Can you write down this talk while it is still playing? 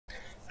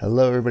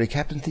Hello everybody,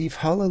 Captain Thief,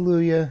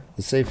 hallelujah.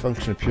 The save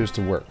function appears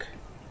to work.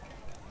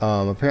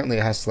 Apparently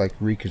it has to like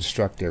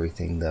reconstruct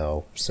everything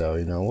though, so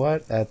you know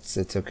what, it's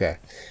okay.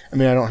 I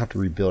mean, I don't have to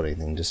rebuild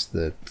anything, just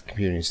the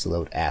computer needs to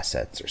load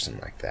assets or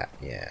something like that.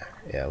 Yeah,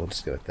 we'll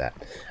just go with that.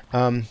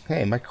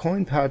 Hey, my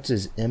coin pouch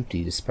is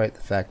empty despite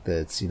the fact that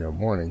it's,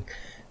 morning.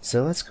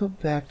 So let's go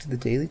back to the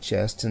daily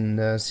chest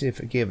and see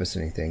if it gave us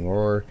anything.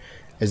 Or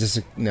is this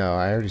a... No,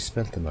 I already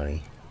spent the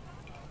money.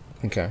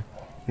 Okay.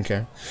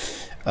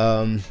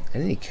 In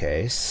any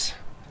case,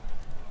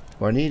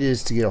 what I need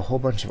is to get a whole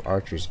bunch of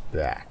archers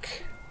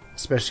back,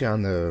 especially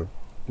on the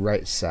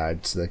right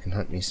side so they can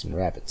hunt me some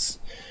rabbits.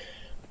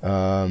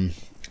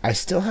 I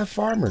still have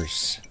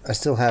farmers. I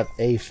still have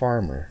a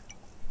farmer.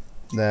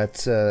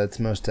 That's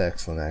most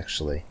excellent,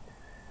 actually.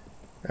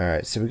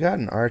 Alright, so we got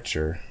an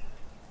archer.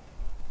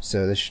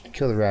 So they should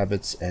kill the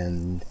rabbits,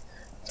 and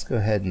let's go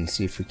ahead and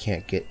see if we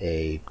can't get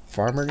a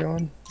farmer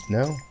going.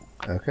 No?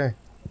 Okay.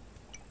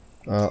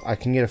 I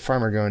can get a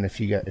farmer going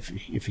if you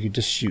could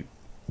just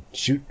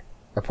shoot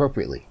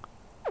appropriately.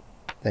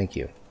 Thank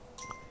you.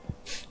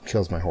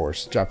 Kills my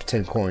horse. Dropped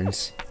 10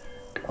 coins.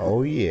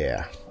 Oh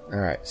yeah.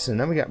 Alright, so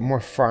now we got more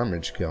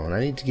farmage going. I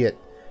need to get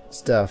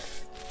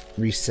stuff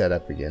reset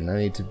up again. I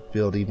need to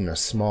build even a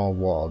small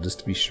wall just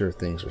to be sure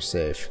things are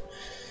safe.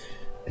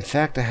 In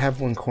fact, I have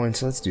 1 coin,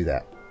 so let's do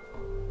that.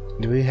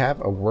 Do we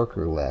have a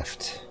worker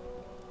left?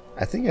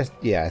 I think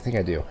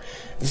I do.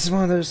 This is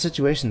one of those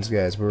situations,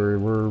 guys, where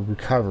we're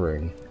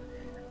recovering.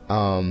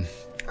 I'm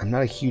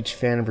not a huge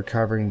fan of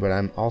recovering, but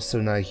I'm also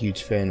not a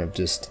huge fan of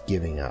just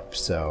giving up.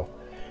 So,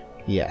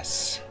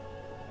 yes.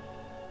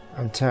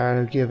 I'm tired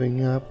of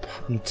giving up.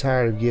 I'm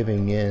tired of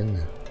giving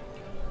in.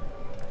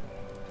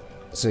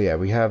 So yeah,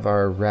 we have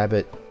our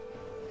rabbit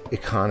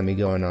economy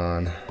going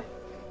on.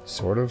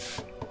 Sort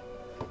of.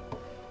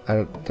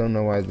 I don't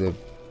know why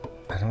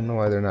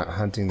they're not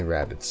hunting the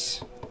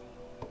rabbits.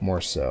 More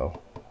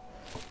so.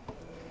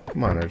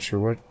 Come on, Archer,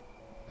 what?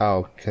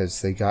 Oh,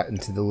 because they got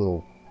into the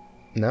little...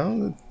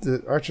 No,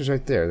 the Archer's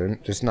right there. They're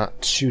just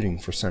not shooting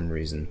for some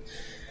reason.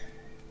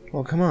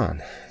 Well, come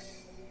on.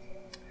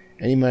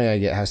 Any money I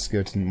get has to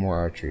go to more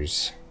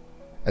Archers.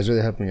 I was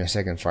really hoping a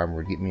second farmer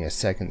would get me a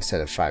second set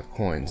of 5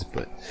 coins,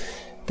 but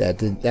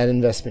that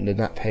investment did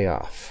not pay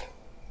off.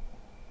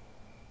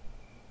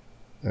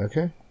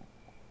 Okay.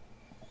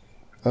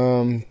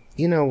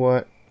 You know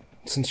what?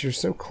 Since you're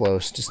so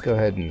close, just go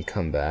ahead and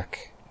come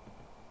back.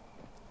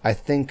 I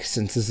think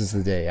since this is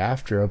the day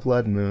after a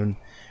blood moon,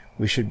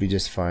 we should be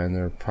just fine.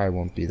 There probably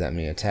won't be that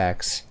many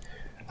attacks.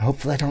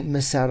 Hopefully I don't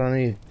miss out on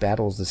any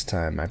battles this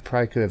time. I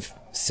probably could have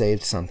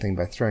saved something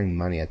by throwing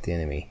money at the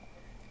enemy.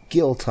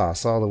 Gill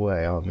toss all the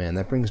way. Oh man,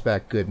 that brings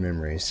back good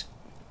memories.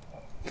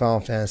 Final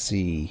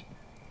Fantasy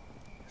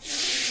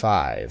V.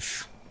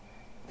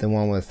 The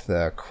one with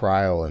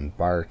Kryl and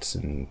Bart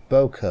and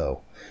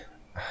Boko.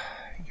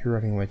 You're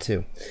running away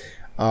too.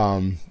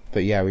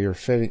 But yeah, we were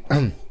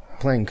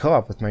playing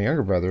co-op with my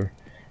younger brother,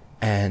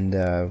 and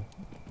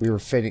we were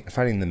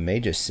fighting the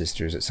Magus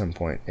sisters at some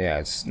point. Yeah,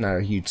 it's not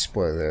a huge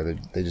spoiler there.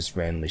 They just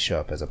randomly show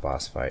up as a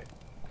boss fight.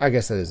 I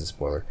guess that is a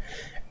spoiler.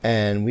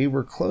 And we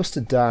were close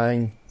to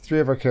dying. 3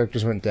 of our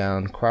characters went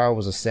down. Kryl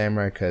was a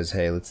samurai because,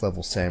 hey, let's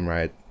level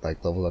samurai.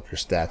 Like, level up your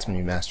stats when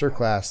you master a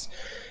class.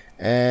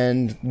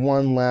 And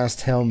one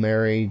last Hail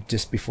Mary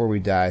just before we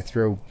die,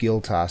 throw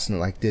Gill Toss, and it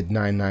like did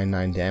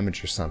 999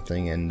 damage or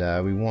something, and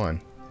we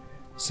won.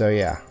 So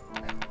yeah,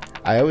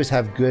 I always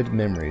have good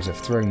memories of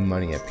throwing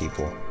money at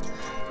people.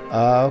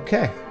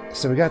 Okay,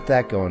 so we got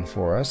that going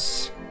for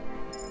us.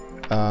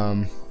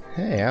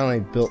 Hey, I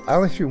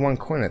only threw 1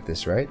 coin at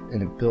this, right?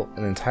 And it built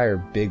an entire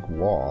big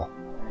wall.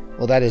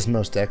 Well, that is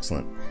most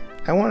excellent.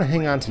 I want to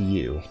hang on to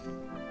you.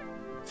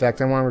 In fact,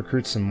 I want to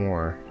recruit some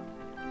more.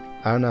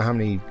 I don't know how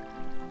many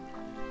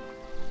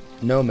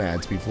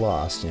nomads we've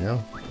lost,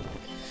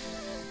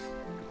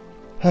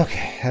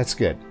 Okay, that's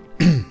good.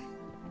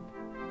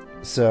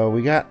 So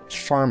we got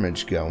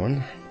farmage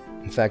going.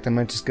 In fact, I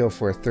might just go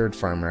for a 3rd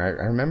farmer.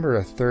 I remember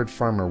a 3rd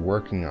farmer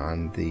working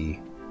on the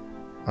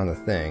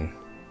thing.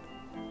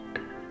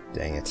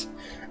 Dang it.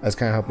 I was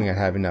kind of hoping I'd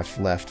have enough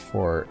left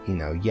for,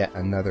 yet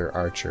another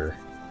archer.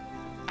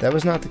 That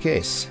was not the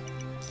case.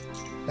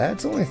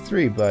 That's only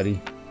 3, buddy.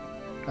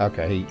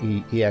 Okay,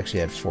 he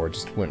actually had 4.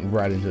 Just went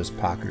right into his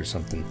pocket or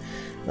something.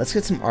 Let's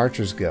get some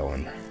archers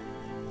going.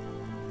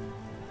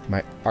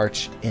 My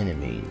arch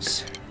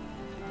enemies.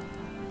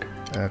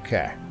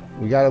 Okay,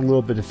 we got a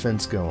little bit of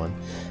defense going.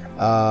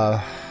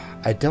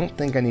 I don't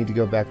think I need to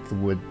go back to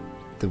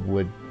the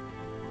wood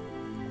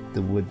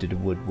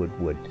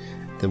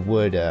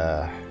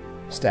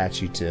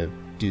statue to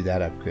do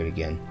that upgrade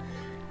again.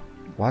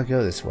 Why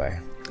go this way?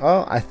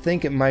 Oh, I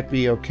think it might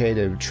be okay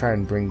to try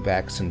and bring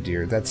back some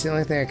deer. That's the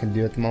only thing I can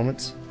do at the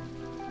moment.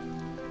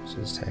 So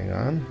just hang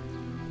on.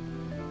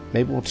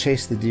 Maybe we'll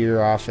chase the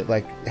deer off. It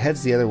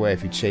heads the other way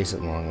if you chase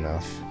it long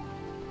enough.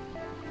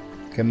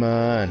 Come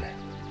on.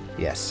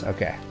 Yes,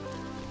 okay.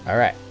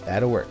 Alright,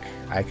 that'll work.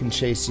 I can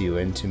chase you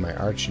into my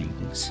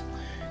archeries.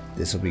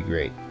 This will be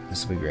great.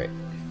 This will be great.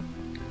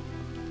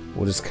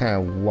 we'll just kind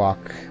of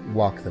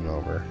walk them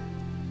over,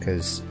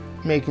 because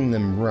making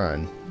them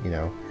run, you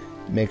know,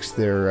 makes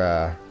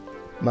their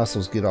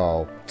muscles get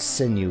all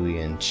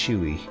sinewy and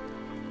chewy,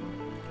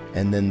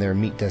 and then their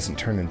meat doesn't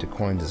turn into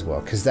coins as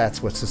well, because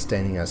that's what's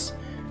sustaining us,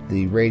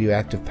 the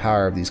radioactive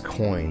power of these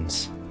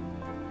coins.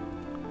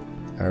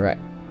 Alright.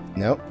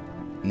 Nope.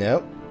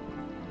 Nope.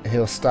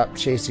 He'll stop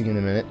chasing in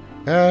a minute.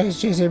 Ah,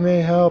 he's chasing me.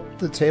 Help.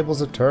 The tables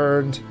have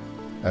turned.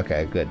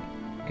 Okay, good.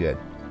 Good.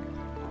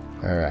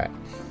 Alright.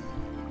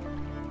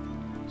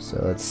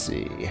 So let's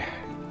see.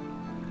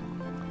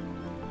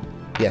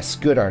 Yes,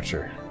 good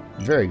archer.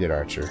 Very good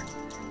archer.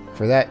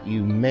 For that,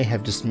 you may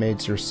have just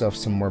made yourself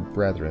some more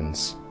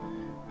brethrens.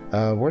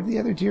 Where'd the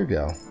other deer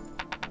go?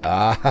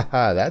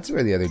 Ah, that's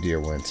where the other deer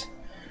went.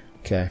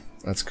 Okay,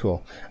 that's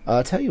cool.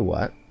 I'll tell you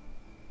what.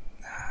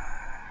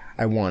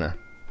 I wanna.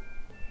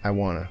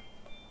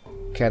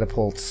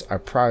 Catapults are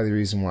probably the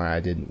reason why I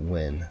didn't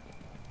win.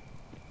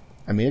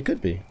 I mean, it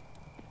could be.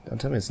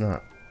 Don't tell me it's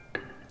not.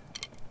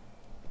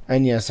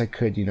 And yes, I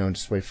could, you know,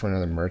 just wait for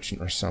another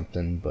merchant or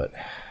something, but...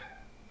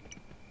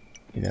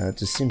 You know, it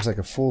just seems like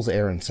a fool's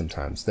errand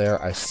sometimes.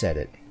 There, I said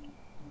it.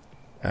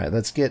 Alright,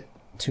 let's get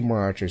 2 more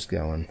archers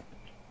going.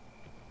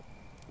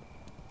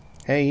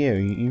 Hey,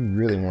 you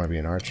really want to be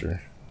an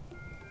archer.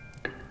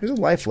 There's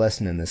a life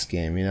lesson in this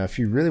game, you know, if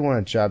you really want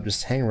a job,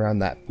 just hang around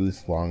that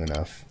booth long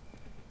enough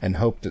and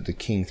hope that the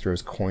king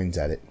throws coins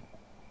at it.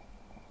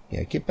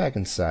 Yeah, get back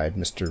inside,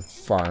 Mr.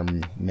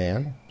 Farm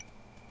Man.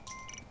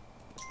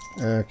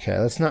 Okay,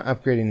 let's not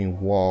upgrade any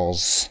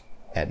walls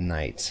at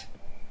night.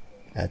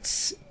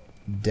 That's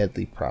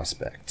deadly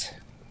prospect.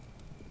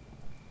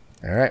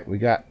 Alright, we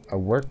got a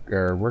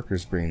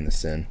workers bringing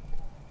this in.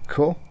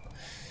 Cool.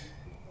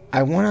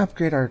 I want to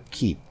upgrade our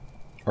keep.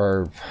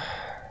 Or...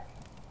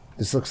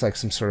 This looks like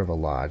some sort of a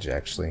lodge,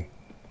 actually.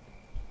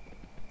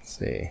 Let's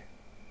see.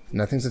 If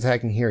nothing's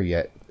attacking here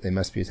yet, they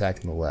must be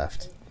attacking the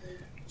left.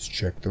 Let's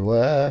check the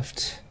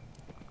left.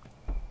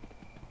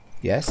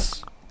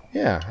 Yes?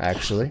 Yeah,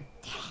 actually.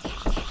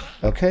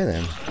 Okay,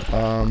 then.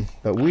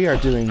 But we are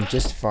doing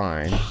just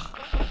fine.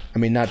 I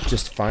mean, not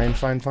just fine,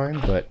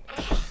 but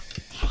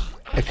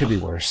it could be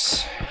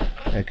worse.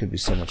 It could be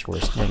so much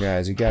worse. Come on,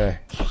 guys, you gotta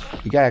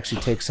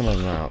actually take some of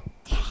them out.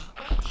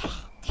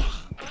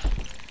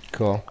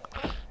 Cool.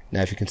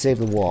 Now, if you can save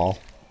the wall,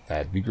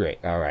 that'd be great.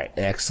 Alright,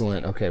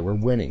 excellent. Okay, we're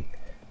winning.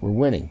 We're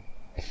winning.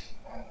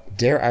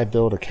 Dare I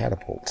build a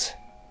catapult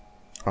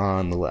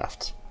on the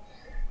left?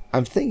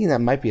 I'm thinking that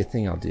might be a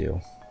thing I'll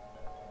do.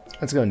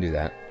 Let's go and do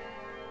that.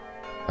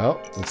 Oh,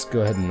 let's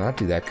go ahead and not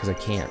do that because I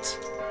can't.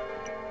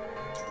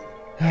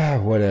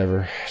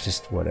 Whatever.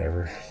 Just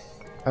whatever.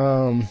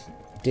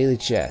 Daily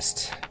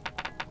chest.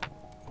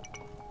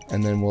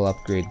 And then we'll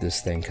upgrade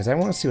this thing because I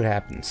want to see what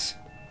happens.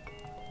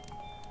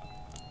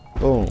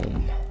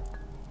 Boom.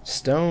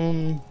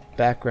 Stone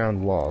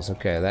background walls.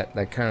 Okay,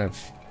 that kind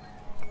of...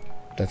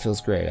 That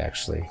feels great,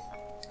 actually.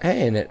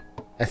 Hey, and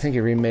I think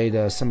it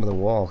remade some of the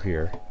wall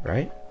here,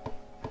 right?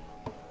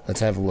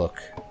 Let's have a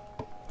look.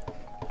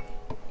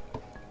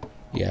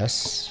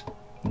 Yes.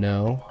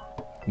 No.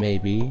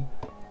 Maybe.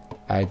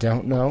 I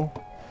don't know.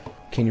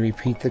 Can you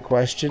repeat the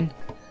question?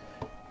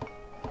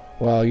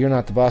 Well, you're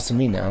not the boss of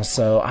me now,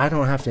 so I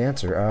don't have to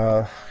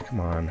answer. Come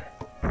on.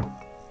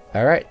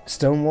 Alright,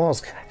 stone walls,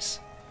 guys.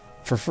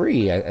 For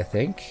free, I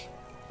think.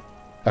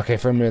 Okay,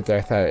 for a minute there,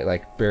 I thought it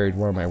like buried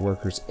one of my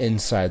workers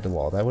inside the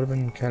wall. That would have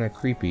been kind of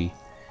creepy,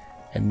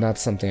 and not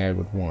something I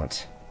would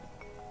want.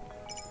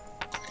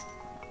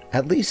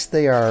 At least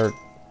they are...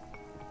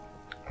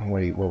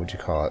 What would you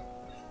call it?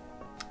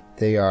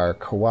 They are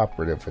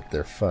cooperative with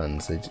their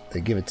funds.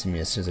 They give it to me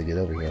as soon as I get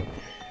over here.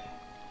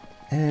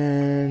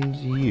 And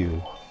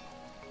you.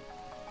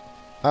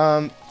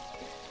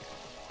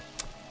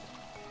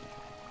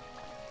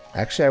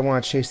 Actually, I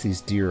want to chase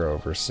these deer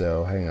over,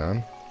 so hang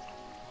on.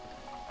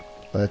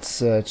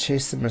 Let's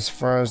chase them as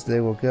far as they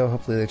will go.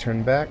 Hopefully they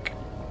turn back.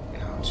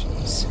 Oh,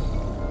 jeez.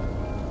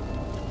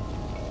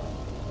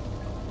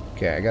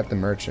 Okay, I got the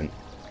merchant.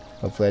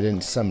 Hopefully I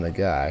didn't summon a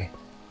guy.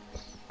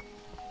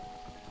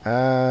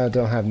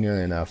 Don't have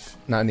nearly enough.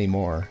 Not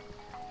anymore.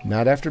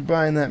 Not after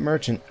buying that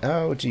merchant.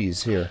 Oh,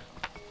 jeez. Here.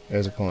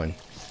 There's a coin.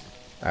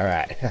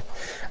 Alright.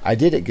 I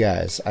did it,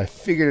 guys. I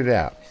figured it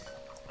out.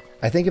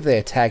 I think if they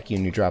attack you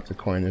and you drop the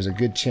coin, there's a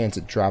good chance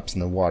it drops in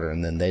the water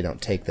and then they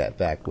don't take that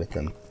back with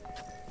them.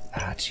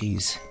 Ah,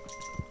 jeez.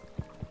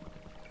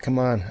 Come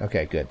on.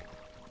 Okay, good.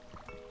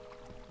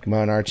 Come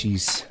on,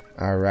 Archies.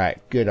 Alright,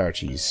 good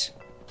Archies.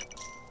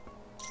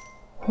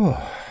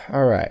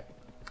 Alright.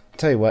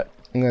 Tell you what,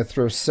 I'm going to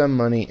throw some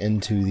money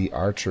into the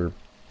archer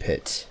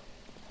pit.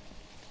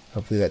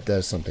 Hopefully that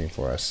does something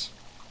for us.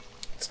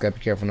 Just gotta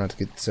be careful not to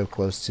get so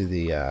close to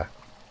the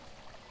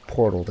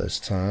portal this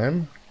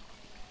time.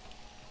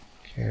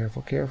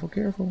 Careful, careful,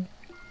 careful.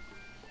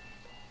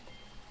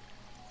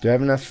 Do I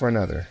have enough for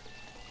another?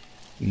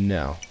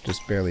 No,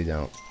 just barely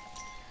don't.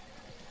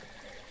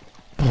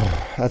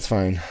 That's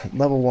fine.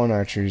 Level 1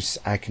 archers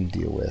I can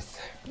deal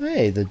with.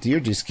 Hey, the deer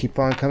just keep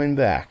on coming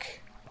back.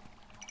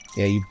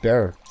 Yeah, you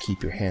better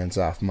keep your hands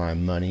off my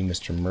money,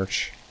 Mr.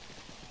 Merch.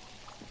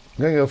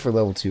 I'm gonna go for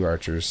level 2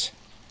 archers.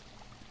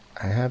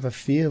 I have a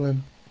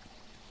feeling.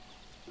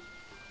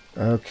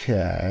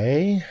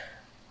 Okay.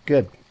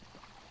 Good.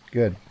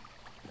 Good.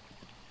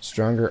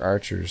 Stronger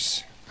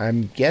archers.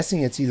 I'm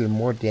guessing it's either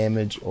more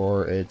damage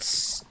or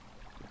it's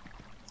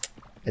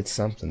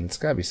something. It's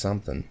gotta be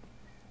something.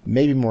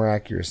 Maybe more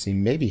accuracy.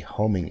 Maybe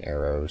homing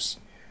arrows.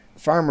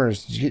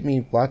 Farmers, did you get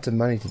me lots of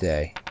money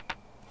today?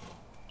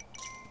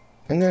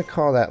 I'm gonna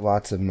call that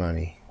lots of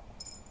money.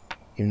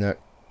 Even though it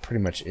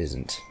pretty much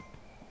isn't.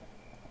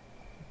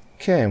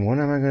 Okay, when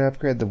am I gonna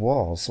upgrade the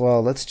walls?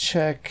 Well, let's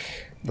check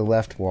the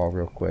left wall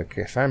real quick.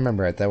 If I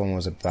remember right, that one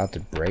was about to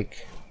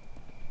break.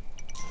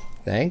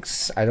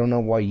 Thanks. I don't know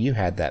why you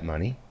had that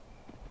money.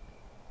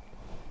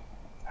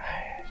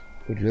 I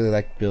would really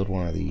like to build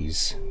one of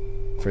these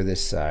for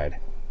this side.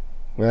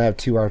 We'll have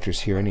 2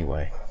 archers here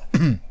anyway.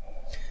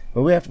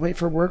 But we have to wait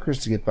for workers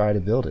to get by to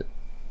build it.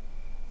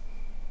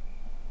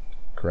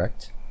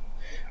 Correct?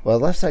 Well,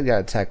 the left side got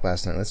attacked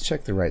last night. Let's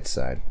check the right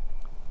side.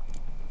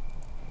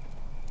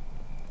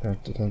 Dun,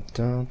 dun,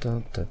 dun,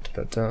 dun, dun,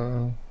 dun,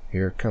 dun.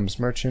 Here comes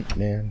Merchant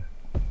Man.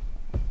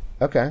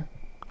 Okay.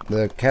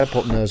 The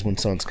catapult knows when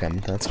someone's coming.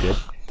 That's good.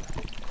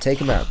 Take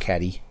him out,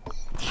 Caddy.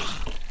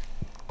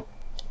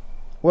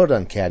 Well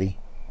done, Caddy.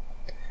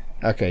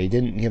 Okay, he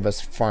didn't give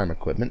us farm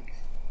equipment.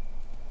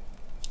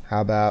 How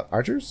about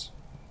archers?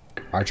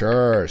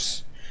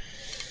 Archers!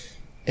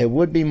 It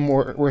would be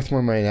worth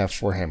more money to have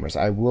 4 hammers.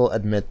 I will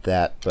admit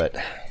that, but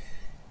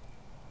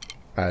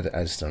I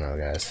just don't know,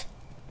 guys.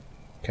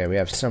 Okay, we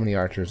have so many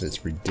archers,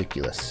 it's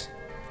ridiculous.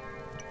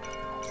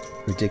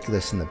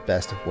 Ridiculous in the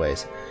best of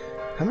ways.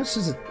 How much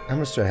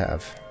do I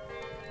have?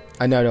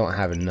 I know I don't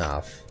have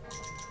enough.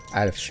 I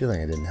had a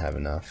feeling I didn't have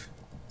enough.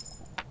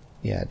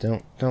 Yeah,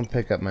 don't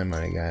pick up my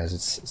money, guys.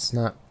 It's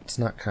not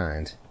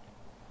kind.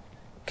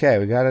 Okay,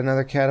 we got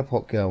another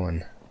catapult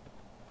going.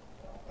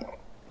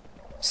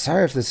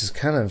 Sorry if this is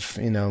kind of,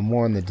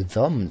 more in the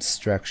development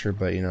structure,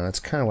 but, that's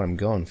kind of what I'm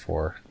going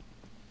for.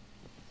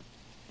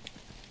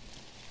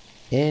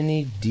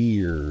 Any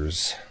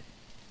deers?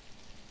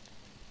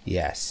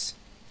 Yes.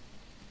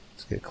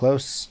 Let's get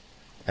close.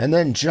 And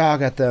then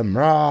jog at them.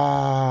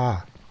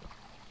 Rah!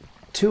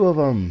 2 of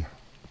them.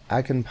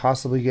 I can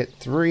possibly get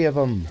 3 of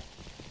them.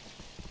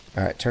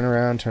 Alright, turn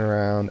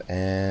around,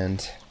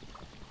 and...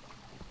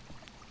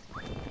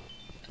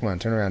 Come on,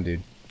 turn around,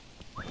 dude.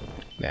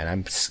 Man,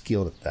 I'm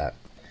skilled at that.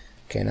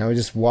 Okay, now we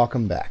just walk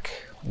them back.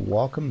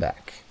 Walk them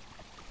back.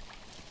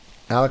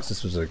 Alex,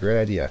 this was a great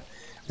idea.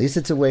 At least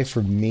it's a way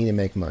for me to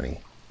make money.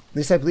 At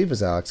least I believe it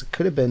was Alex. It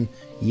could have been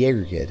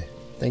Jaeger Kid.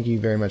 Thank you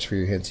very much for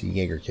your hints,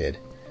 Jaeger Kid.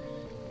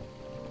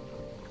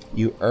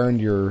 You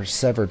earned your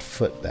severed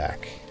foot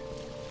back.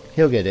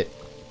 He'll get it.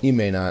 You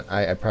may not.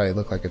 I probably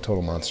look like a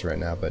total monster right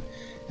now, but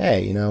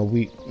hey,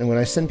 when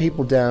I send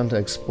people down to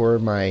explore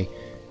my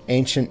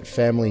ancient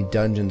family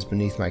dungeons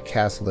beneath my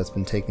castle that's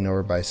been taken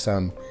over by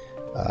some,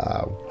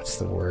 what's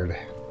the word?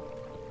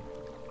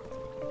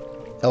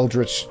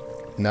 Eldritch.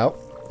 No,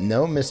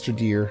 Mr.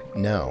 Deer,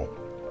 no.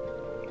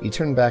 You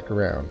turn back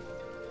around.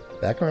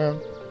 Back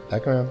around.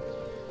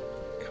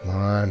 Come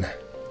on.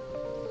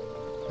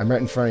 I'm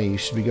right in front of you. You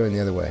should be going the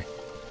other way.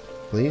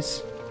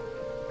 Please?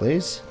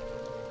 Please?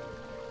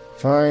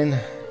 Fine.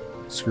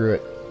 Screw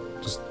it.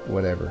 Just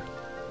whatever.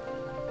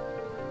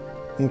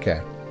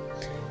 Okay.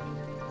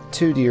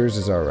 2 deers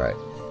is alright.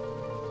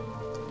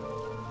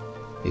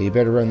 You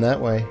better run that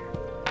way.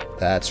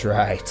 That's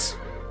right.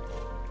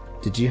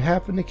 Did you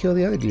happen to kill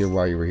the other deer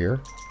while you were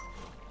here?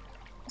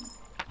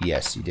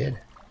 Yes, you did.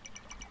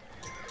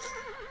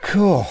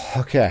 Cool.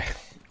 Okay.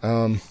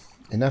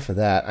 Enough of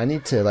that. I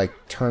need to,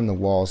 turn the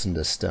walls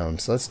into stone,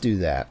 so let's do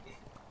that.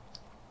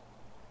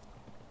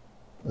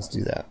 Let's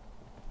do that.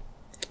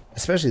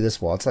 Especially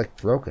this wall. It's,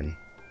 broken.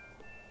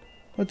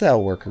 What the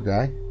hell, worker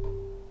guy?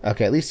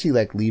 Okay, at least he,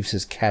 leaves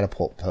his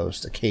catapult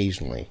post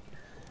occasionally.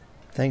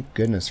 Thank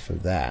goodness for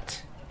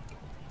that.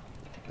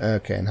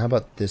 Okay, and how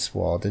about this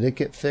wall? Did it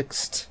get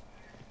fixed?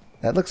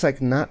 That looks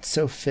like not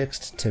so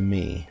fixed to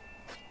me.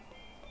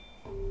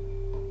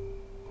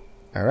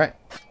 Alright.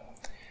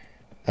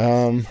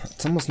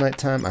 It's almost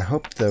nighttime. I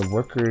hope the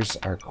workers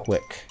are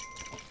quick.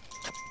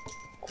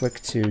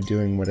 Quick to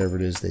doing whatever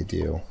it is they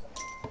do.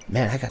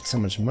 Man, I got so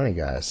much money,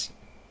 guys.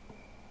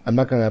 I'm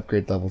not going to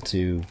upgrade level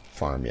 2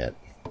 farm yet.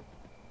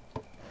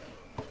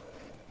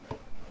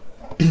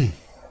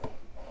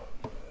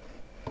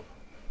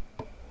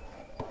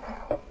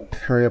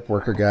 Hurry up,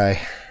 worker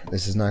guy.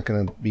 This is not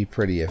going to be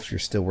pretty if you're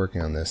still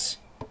working on this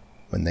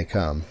when they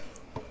come.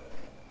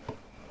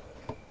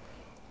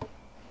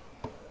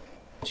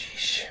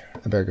 Jeez.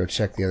 I better go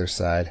check the other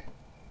side.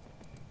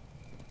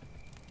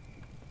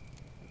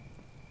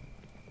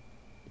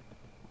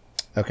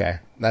 Okay,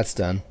 that's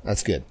done.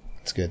 That's good.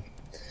 That's good.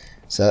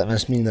 So that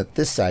must mean that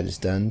this side is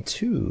done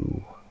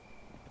too.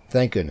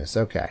 Thank goodness.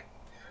 Okay.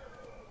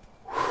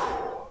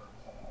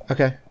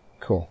 Okay,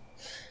 cool.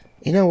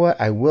 You know what?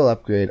 I will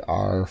upgrade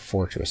our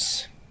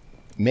fortress.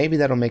 Maybe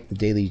that'll make the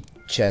daily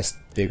chest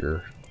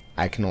bigger.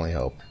 I can only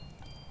hope.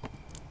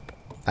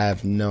 I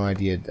have no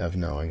idea of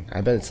knowing.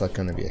 I bet it's like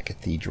going to be a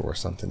cathedral or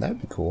something. That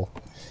would be cool.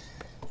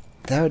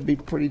 That would be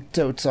pretty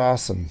totes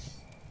awesome.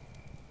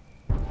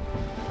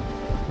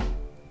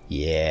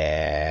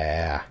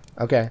 Yeah.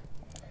 Okay.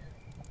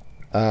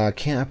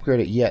 Can't upgrade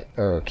it yet,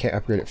 or can't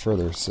upgrade it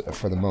further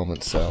for the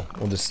moment, so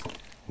we'll just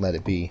let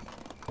it be.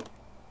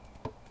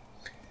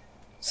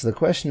 So the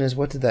question is,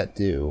 what did that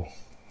do?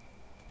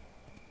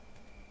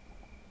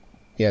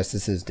 Yes,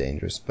 this is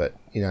dangerous, but,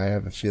 you know, I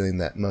have a feeling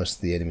that most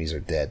of the enemies are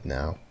dead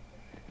now.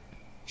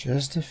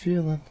 Just a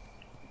feeling.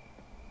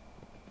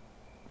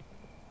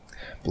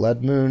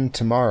 Blood Moon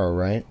tomorrow,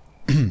 right?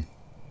 There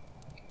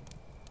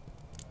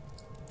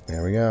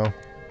we go.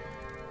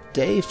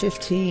 Day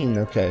 15.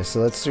 Okay, so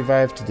let's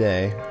survive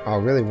today. Oh,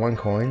 really? 1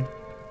 coin?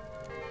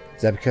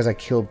 Is that because I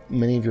killed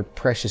many of your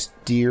precious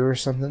deer or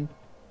something?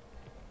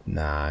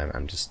 Nah,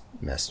 I'm just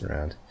messing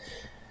around.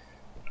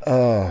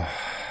 Oh,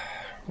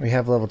 we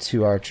have level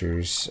 2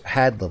 archers.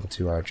 Had level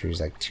 2 archers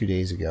like 2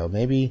 days ago.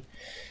 Maybe,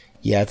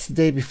 yeah, it's the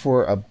day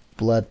before a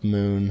blood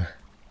moon.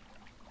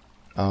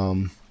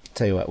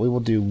 Tell you what, we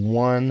will do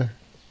 1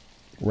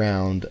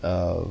 round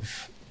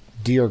of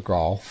deer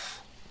golf.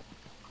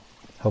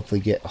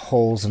 Hopefully get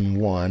holes in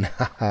 1.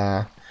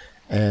 Haha.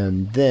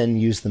 And then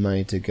use the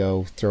money to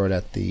go throw it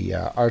at the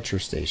archer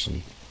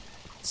station.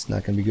 It's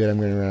not going to be good. I'm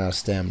going to run out of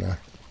stamina.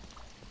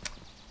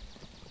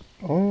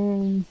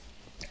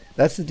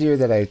 That's the deer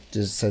that I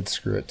just said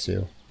screw it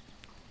to.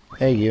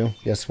 Hey you,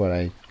 guess what?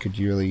 I could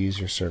really use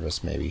your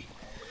service maybe.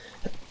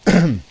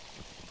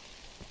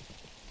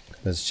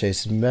 Let's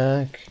chase him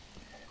back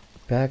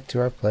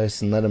to our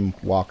place and let him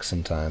walk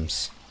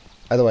sometimes.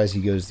 Otherwise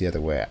he goes the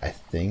other way, I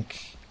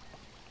think.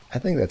 I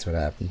think that's what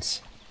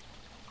happens.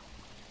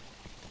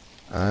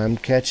 I'm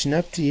catching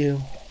up to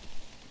you.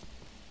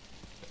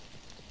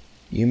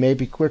 You may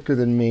be quicker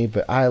than me,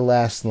 but I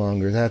last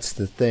longer. That's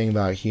the thing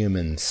about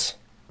humans.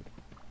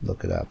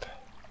 Look it up.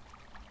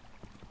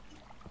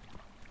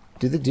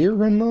 Do the deer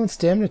run low on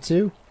stamina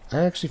too? I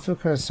actually feel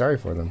kind of sorry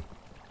for them.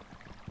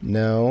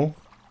 No.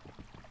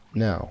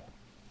 No.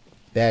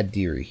 Bad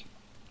dearie.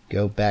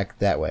 Go back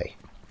that way.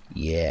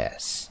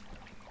 Yes.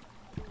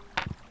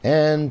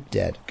 And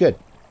dead. Good.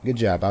 Good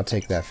job. I'll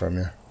take that from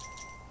you.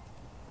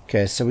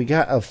 Okay, so we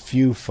got a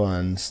few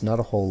funds. Not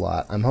a whole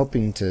lot. I'm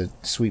hoping to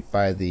sweep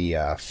by the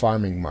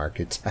farming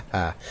market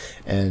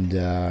and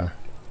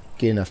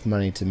get enough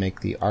money to make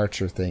the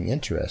archer thing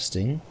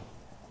interesting.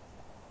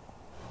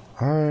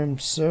 I'm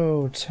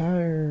so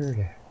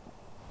tired.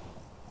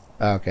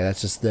 Okay,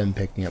 that's just them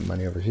picking up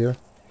money over here.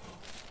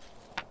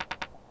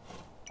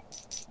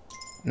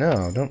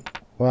 No, don't.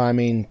 Well, I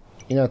mean,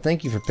 you know,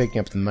 thank you for picking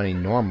up the money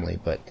normally,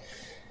 but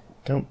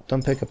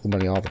don't pick up the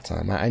money all the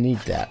time. I need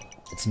that.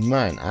 It's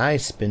mine. I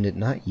spend it,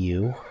 not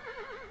you.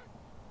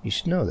 You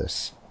should know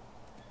this.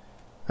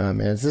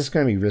 Man, is this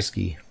going to be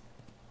risky?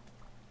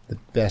 The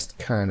best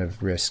kind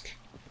of risk.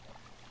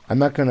 I'm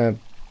not gonna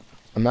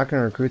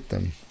recruit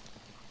them.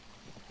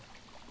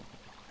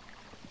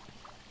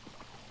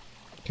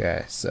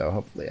 Okay, so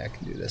hopefully I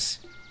can do this.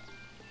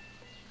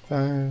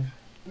 5.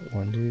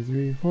 1, 2,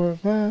 3, 4,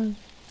 5.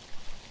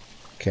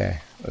 Okay,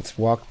 let's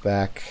walk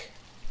back.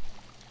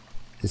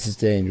 This is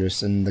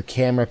dangerous, and the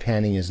camera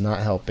panning is not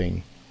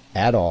helping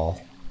at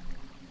all.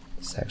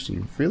 It's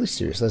actually really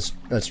serious. Let's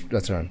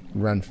run.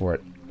 Run for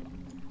it.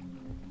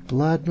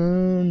 Blood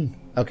moon.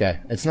 Okay,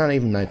 it's not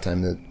even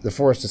nighttime. The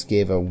forest just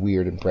gave a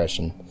weird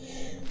impression.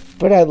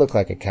 But I look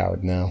like a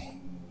coward now.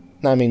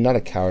 No, I mean, not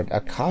a coward. A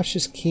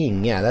cautious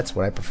king. Yeah, that's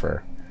what I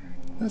prefer.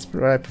 That's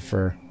what I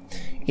prefer.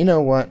 You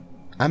know what?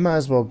 I might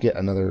as well get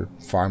another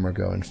farmer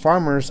going.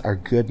 Farmers are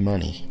good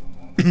money.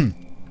 I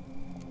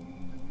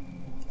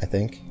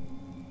think.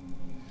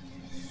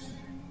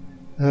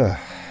 Ugh.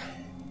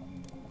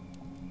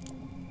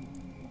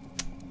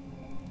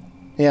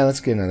 Yeah, let's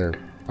get another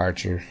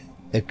archer.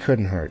 It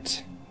couldn't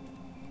hurt.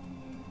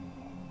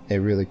 It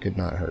really could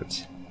not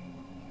hurt.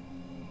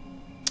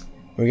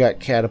 We got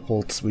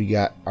catapults, we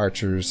got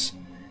archers.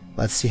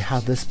 Let's see how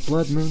this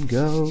blood moon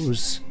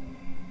goes.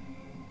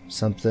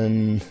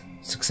 Something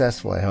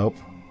successful, I hope.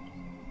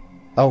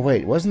 Oh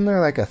wait, wasn't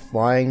there like a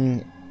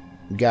flying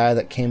guy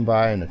that came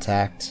by and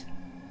attacked?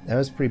 That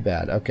was pretty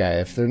bad. Okay,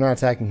 if they're not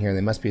attacking here,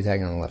 they must be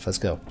attacking on the left. Let's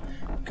go.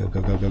 Go,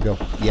 go, go, go, go.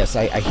 Yes,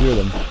 I hear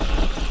them.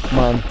 Come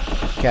on.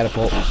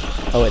 Catapult.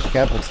 Oh wait, the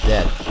catapult's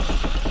dead.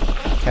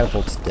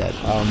 Catapult's dead.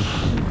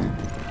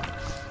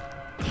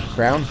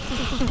 Crown?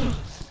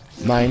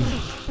 Mine.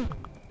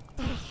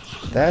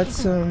 That's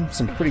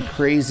some pretty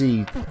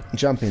crazy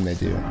jumping they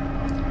do.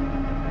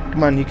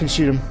 Come on, you can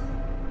shoot him.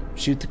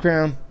 Shoot the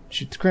crown.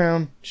 Shoot the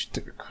crown. Shoot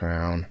the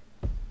crown.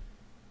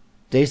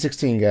 Day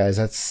 16, guys.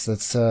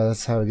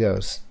 That's how it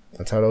goes.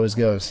 That's how it always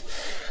goes.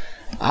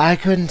 I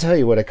couldn't tell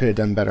you what I could have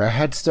done better. I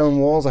had stone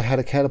walls. I had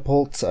a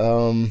catapult.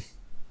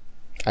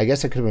 I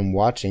guess I could have been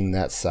watching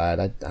that side.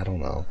 I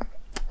don't know.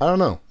 I don't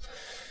know.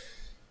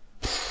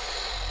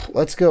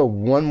 Let's go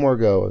one more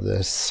go of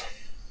this.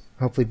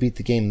 Hopefully beat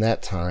the game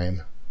that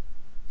time.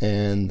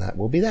 And that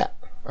will be that.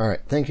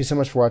 Alright, thank you so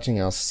much for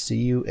watching. I'll see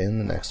you in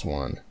the next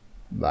one.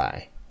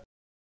 Bye.